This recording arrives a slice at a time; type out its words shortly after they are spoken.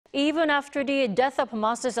Even after the death of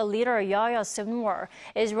Hamas's leader Yahya Sinwar,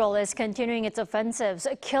 Israel is continuing its offensives,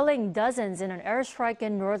 killing dozens in an airstrike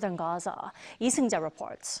in northern Gaza. Seung-jae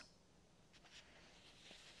reports.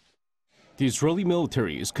 The Israeli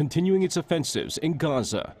military is continuing its offensives in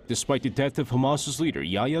Gaza, despite the death of Hamas's leader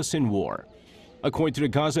Yahya Sinwar. According to the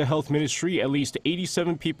Gaza Health Ministry, at least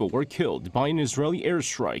 87 people were killed by an Israeli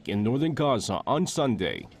airstrike in northern Gaza on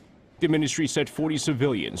Sunday. The ministry said 40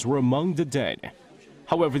 civilians were among the dead.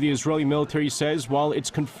 However, the Israeli military says while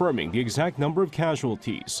it's confirming the exact number of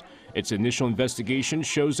casualties, its initial investigation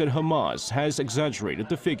shows that Hamas has exaggerated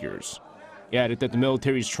the figures. It added that the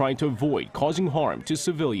military is trying to avoid causing harm to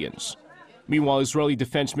civilians. Meanwhile, Israeli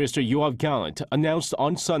Defense Minister Yoav Gallant announced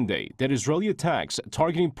on Sunday that Israeli attacks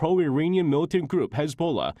targeting pro-Iranian militant group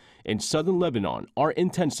Hezbollah in southern Lebanon are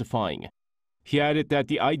intensifying. He added that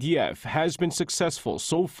the IDF has been successful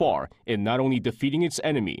so far in not only defeating its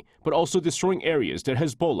enemy, but also destroying areas that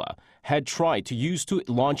Hezbollah had tried to use to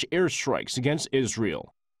launch airstrikes against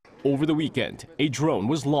Israel. Over the weekend, a drone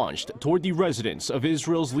was launched toward the residence of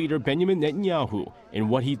Israel's leader Benjamin Netanyahu in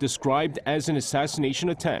what he described as an assassination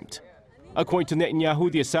attempt. According to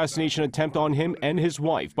Netanyahu, the assassination attempt on him and his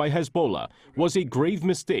wife by Hezbollah was a grave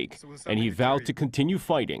mistake, and he vowed to continue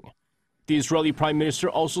fighting. The Israeli Prime Minister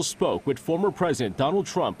also spoke with former President Donald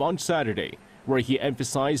Trump on Saturday, where he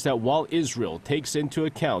emphasized that while Israel takes into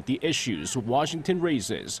account the issues Washington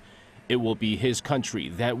raises, it will be his country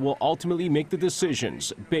that will ultimately make the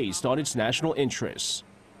decisions based on its national interests.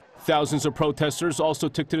 Thousands of protesters also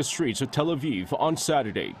took to the streets of Tel Aviv on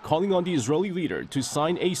Saturday, calling on the Israeli leader to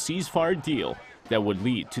sign a ceasefire deal that would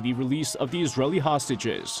lead to the release of the Israeli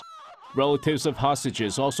hostages. Relatives of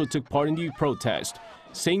hostages also took part in the protest,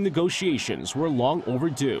 saying negotiations were long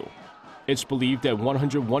overdue. It's believed that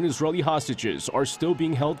 101 Israeli hostages are still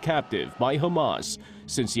being held captive by Hamas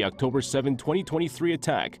since the October 7, 2023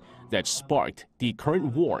 attack that sparked the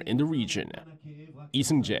current war in the region.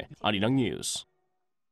 Seung-jae, Arirang News.